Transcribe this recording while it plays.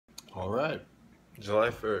Alright, July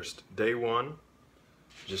 1st, day one.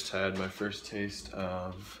 Just had my first taste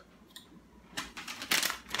of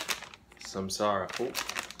Samsara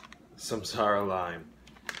Lime.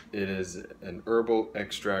 It is an herbal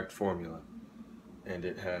extract formula, and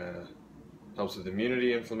it helps with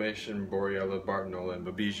immunity, inflammation, Borrelia, Bartonella, and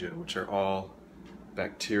Babesia, which are all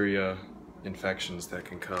bacteria infections that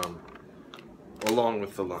can come along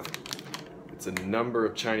with the lime. It's a number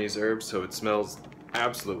of Chinese herbs, so it smells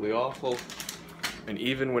absolutely awful, and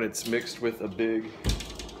even when it's mixed with a big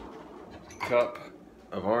cup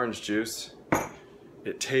of orange juice,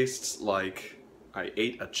 it tastes like I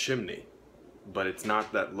ate a chimney, but it's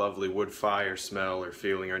not that lovely wood fire smell or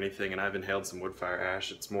feeling or anything. And I've inhaled some wood fire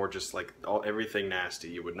ash. It's more just like everything nasty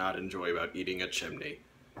you would not enjoy about eating a chimney.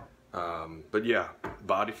 But yeah,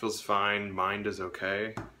 body feels fine, mind is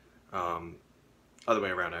okay. Other way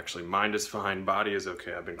around actually, mind is fine, body is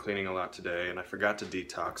okay. I've been cleaning a lot today, and I forgot to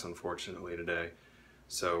detox unfortunately today.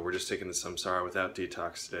 So we're just taking the Samsara without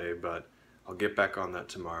detox today, but I'll get back on that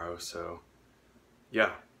tomorrow. So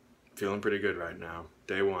yeah, feeling pretty good right now.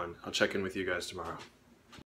 Day one. I'll check in with you guys tomorrow.